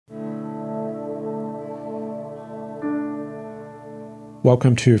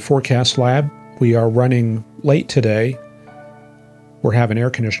Welcome to Forecast Lab. We are running late today. We're having air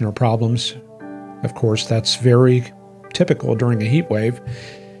conditioner problems. Of course, that's very typical during a heat wave.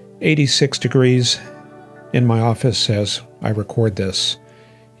 86 degrees in my office as I record this,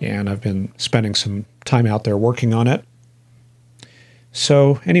 and I've been spending some time out there working on it.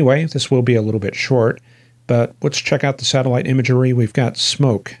 So anyway, this will be a little bit short, but let's check out the satellite imagery. We've got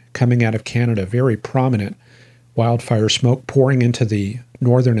smoke coming out of Canada, very prominent wildfire smoke pouring into the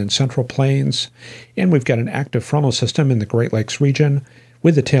northern and central plains, and we've got an active frontal system in the Great Lakes region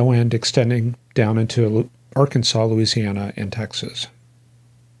with the tail end extending down into Arkansas, Louisiana, and Texas.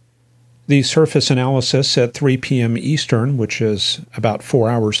 The surface analysis at 3 p.m. Eastern, which is about 4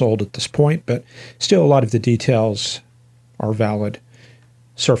 hours old at this point, but still a lot of the details are valid.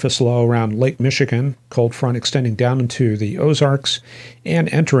 Surface low around Lake Michigan, cold front extending down into the Ozarks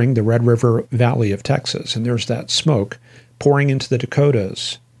and entering the Red River Valley of Texas. And there's that smoke pouring into the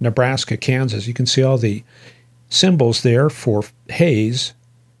Dakotas, Nebraska, Kansas. You can see all the symbols there for haze.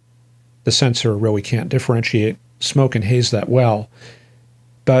 The sensor really can't differentiate smoke and haze that well,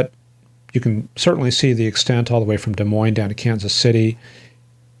 but you can certainly see the extent all the way from Des Moines down to Kansas City,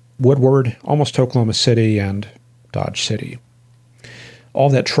 Woodward, almost to Oklahoma City, and Dodge City. All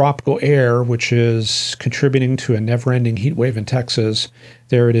that tropical air, which is contributing to a never-ending heat wave in Texas.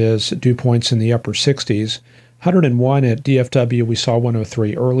 There it is, dew points in the upper 60s. 101 at DFW, we saw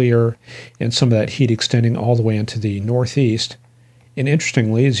 103 earlier, and some of that heat extending all the way into the northeast. And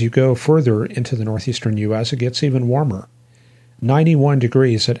interestingly, as you go further into the northeastern U.S., it gets even warmer. 91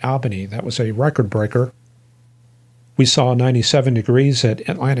 degrees at Albany, that was a record breaker. We saw 97 degrees at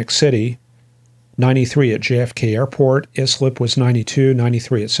Atlantic City, 93 at JFK Airport, Islip was 92,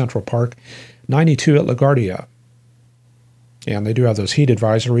 93 at Central Park, 92 at LaGuardia. And they do have those heat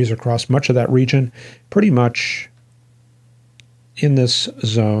advisories across much of that region, pretty much in this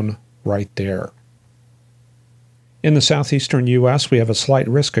zone right there. In the southeastern U.S., we have a slight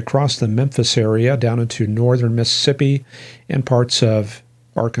risk across the Memphis area down into northern Mississippi and parts of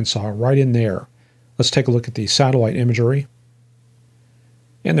Arkansas, right in there. Let's take a look at the satellite imagery.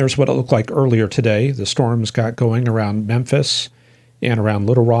 And there's what it looked like earlier today. The storms got going around Memphis and around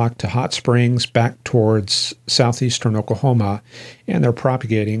Little Rock to Hot Springs, back towards southeastern Oklahoma, and they're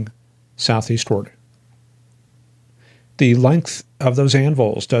propagating southeastward. The length of those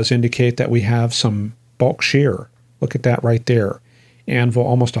anvils does indicate that we have some bulk shear. Look at that right there. Anvil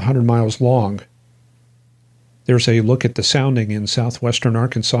almost 100 miles long. There's a look at the sounding in southwestern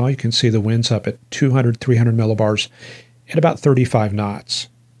Arkansas. You can see the winds up at 200, 300 millibars at about 35 knots.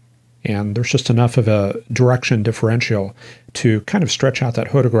 And there's just enough of a direction differential to kind of stretch out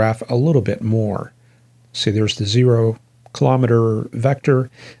that photograph a little bit more. See, there's the 0 kilometer vector.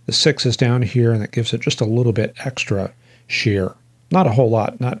 The 6 is down here, and that gives it just a little bit extra shear. Not a whole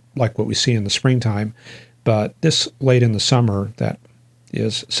lot, not like what we see in the springtime, but this late in the summer, that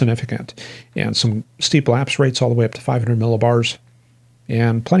is significant. And some steep lapse rates all the way up to 500 millibars,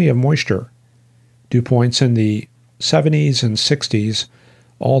 and plenty of moisture. Dew points in the 70s and 60s,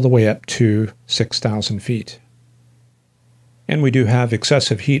 all the way up to 6,000 feet. And we do have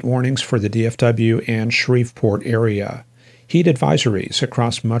excessive heat warnings for the DFW and Shreveport area. Heat advisories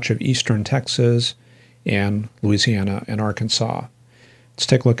across much of eastern Texas and Louisiana and Arkansas. Let's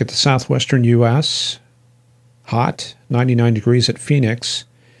take a look at the southwestern U.S. Hot, 99 degrees at Phoenix.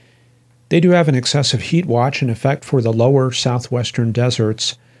 They do have an excessive heat watch in effect for the lower southwestern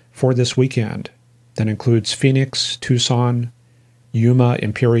deserts for this weekend. That includes Phoenix, Tucson, Yuma,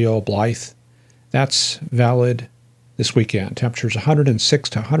 Imperial, Blythe. That's valid this weekend. Temperatures 106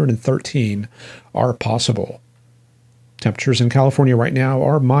 to 113 are possible. Temperatures in California right now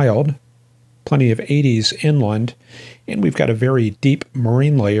are mild, plenty of 80s inland, and we've got a very deep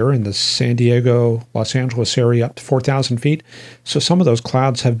marine layer in the San Diego, Los Angeles area up to 4,000 feet. So some of those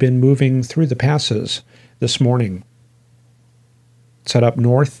clouds have been moving through the passes this morning. Set up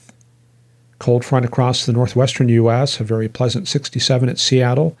north, cold front across the northwestern U.S., a very pleasant 67 at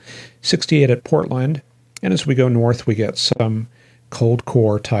Seattle, 68 at Portland, and as we go north, we get some cold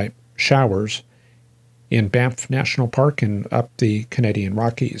core type showers in Banff National Park and up the Canadian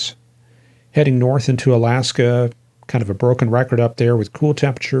Rockies. Heading north into Alaska, kind of a broken record up there with cool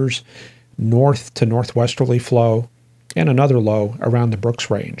temperatures, north to northwesterly flow, and another low around the Brooks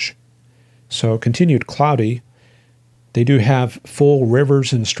Range. So continued cloudy. They do have full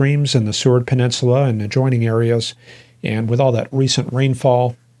rivers and streams in the Seward Peninsula and adjoining areas, and with all that recent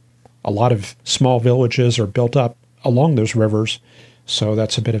rainfall, a lot of small villages are built up along those rivers, so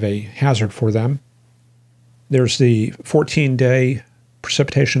that's a bit of a hazard for them. There's the 14-day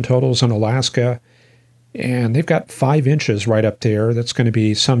precipitation totals in Alaska, And they've got 5 inches right up there. That's going to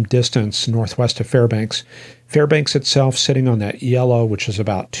be some distance northwest of Fairbanks. Fairbanks itself sitting on that yellow, which is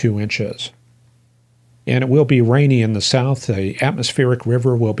about 2 inches. And it will be rainy in the south. The atmospheric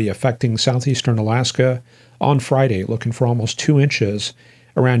river will be affecting southeastern Alaska on Friday, looking for almost 2 inches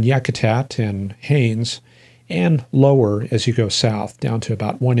around Yakutat and Haines, and lower as you go south, down to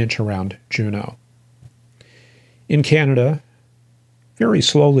about 1 inch around Juneau. In Canada, very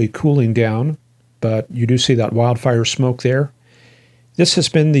slowly cooling down, but you do see that wildfire smoke there. This has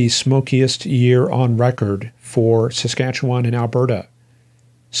been the smokiest year on record for Saskatchewan and Alberta.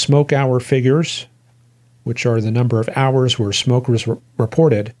 Smoke hour figures, which are the number of hours where smoke was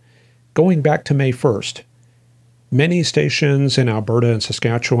reported, going back to May 1st. Many stations in Alberta and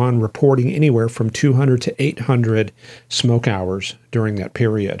Saskatchewan reporting anywhere from 200 to 800 smoke hours during that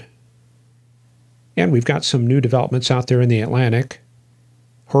period. And we've got some new developments out there in the Atlantic.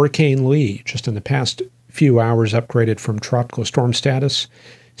 Hurricane Lee, just in the past few hours, upgraded from tropical storm status,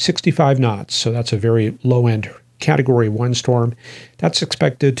 65 knots, so that's a very low-end Category 1 storm. That's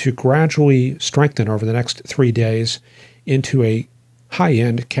expected to gradually strengthen over the next 3 days into a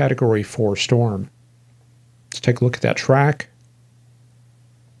high-end Category 4 storm. Let's take a look at that track.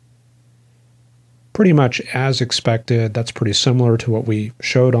 Pretty much as expected. That's pretty similar to what we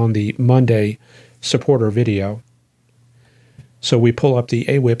showed on the Monday supporter video. So we pull up the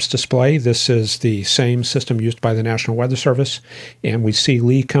AWIPS display. This is the same system used by the National Weather Service, and we see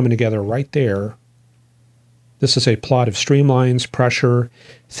Lee coming together right there. This is a plot of streamlines, pressure,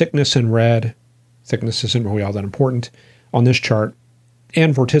 thickness in red. Thickness isn't really all that important on this chart,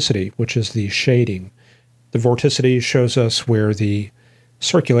 and vorticity, which is the shading. The vorticity shows us where the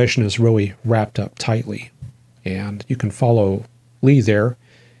circulation is really wrapped up tightly, and you can follow Lee there.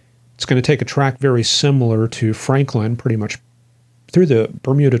 It's going to take a track very similar to Franklin, pretty much through the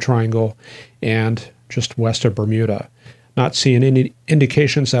Bermuda Triangle and just west of Bermuda. Not seeing any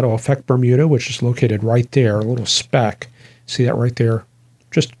indications that will affect Bermuda, which is located right there, a little speck. See that right there?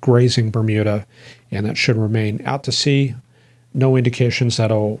 Just grazing Bermuda, and that should remain out to sea. No indications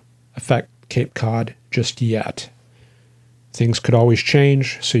that will affect Cape Cod just yet. Things could always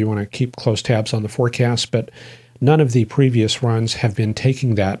change, so you want to keep close tabs on the forecast, but none of the previous runs have been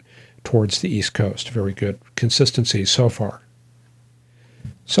taking that towards the East Coast. Very good consistency so far.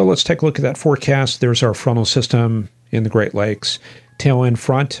 So let's take a look at that forecast. There's our frontal system in the Great Lakes. Tailwind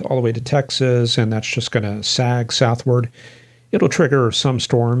front all the way to Texas, and that's just going to sag southward. It'll trigger some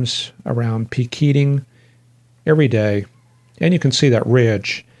storms around peak heating every day, and you can see that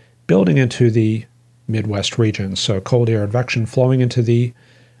ridge building into the Midwest region. So cold air advection flowing into the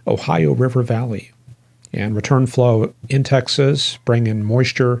Ohio River Valley, and return flow in Texas, bringing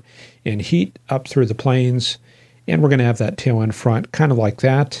moisture and heat up through the plains. And we're going to have that tailwind front kind of like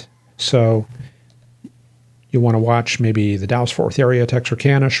that. So you want to watch maybe the Dallas-Fort Worth area,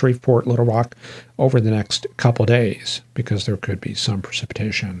 Texarkana, Shreveport, Little Rock over the next couple days, because there could be some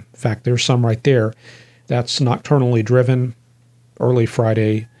precipitation. In fact, there's some right there. That's nocturnally driven early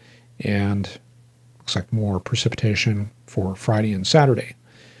Friday, and looks like more precipitation for Friday and Saturday.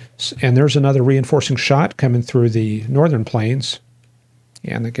 And there's another reinforcing shot coming through the northern plains,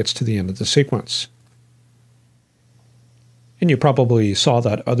 and that gets to the end of the sequence. And you probably saw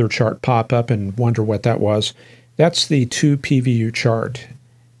that other chart pop up and wonder what that was. That's the 2 PVU chart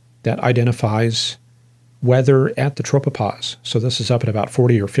that identifies weather at the tropopause. So this is up at about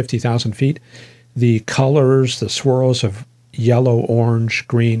 40 or 50,000 feet. The colors, the swirls of yellow, orange,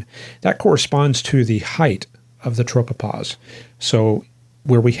 green, that corresponds to the height of the tropopause. So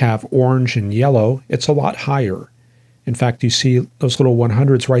where we have orange and yellow, it's a lot higher. In fact, you see those little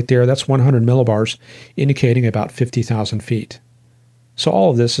 100s right there. That's 100 millibars, indicating about 50,000 feet. So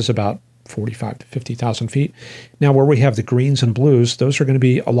all of this is about 45 to 50,000 feet. Now, where we have the greens and blues, those are going to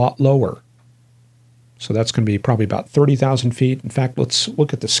be a lot lower. So that's going to be probably about 30,000 feet. In fact, let's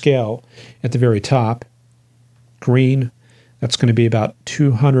look at the scale at the very top. Green, that's going to be about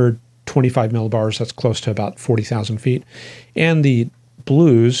 225 millibars. That's close to about 40,000 feet. And the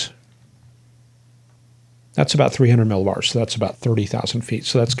blues, that's about 300 millibars, so that's about 30,000 feet.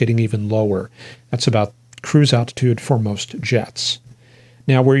 So that's getting even lower. That's about cruise altitude for most jets.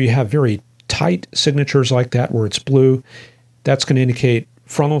 Now, where you have very tight signatures like that, where it's blue, that's going to indicate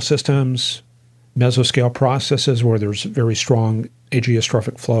frontal systems, mesoscale processes where there's very strong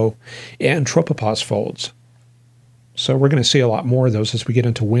ageostrophic flow, and tropopause folds. So we're going to see a lot more of those as we get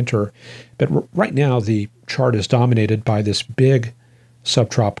into winter. But right now, the chart is dominated by this big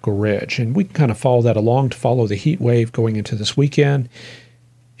subtropical ridge, and we can kind of follow that along to follow the heat wave going into this weekend.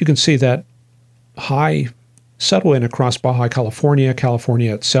 You can see that high settle in across Baja California,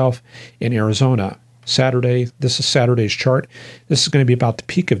 California itself, and Arizona. Saturday. This is Saturday's chart. This is going to be about the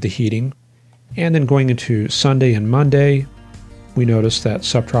peak of the heating. And then going into Sunday and Monday, we notice that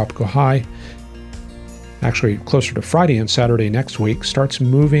subtropical high, actually closer to Friday and Saturday next week, starts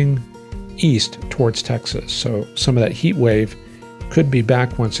moving east towards Texas. So some of that heat wave could be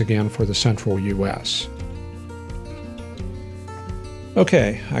back once again for the central U.S.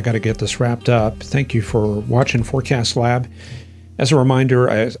 Okay, I got to get this wrapped up. Thank you for watching Forecast Lab. As a reminder,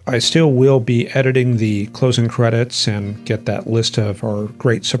 I still will be editing the closing credits and get that list of our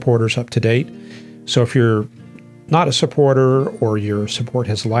great supporters up to date. So if you're not a supporter or your support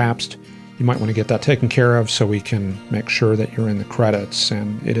has lapsed, you might want to get that taken care of so we can make sure that you're in the credits,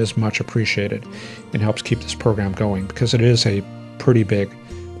 and it is much appreciated and helps keep this program going because it is a pretty big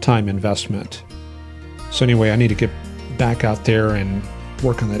time investment. So anyway, I need to get back out there and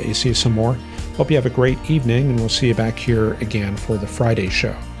work on that AC some more. Hope you have a great evening, and we'll see you back here again for the Friday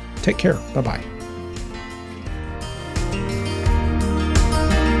show. Take care. Bye-bye.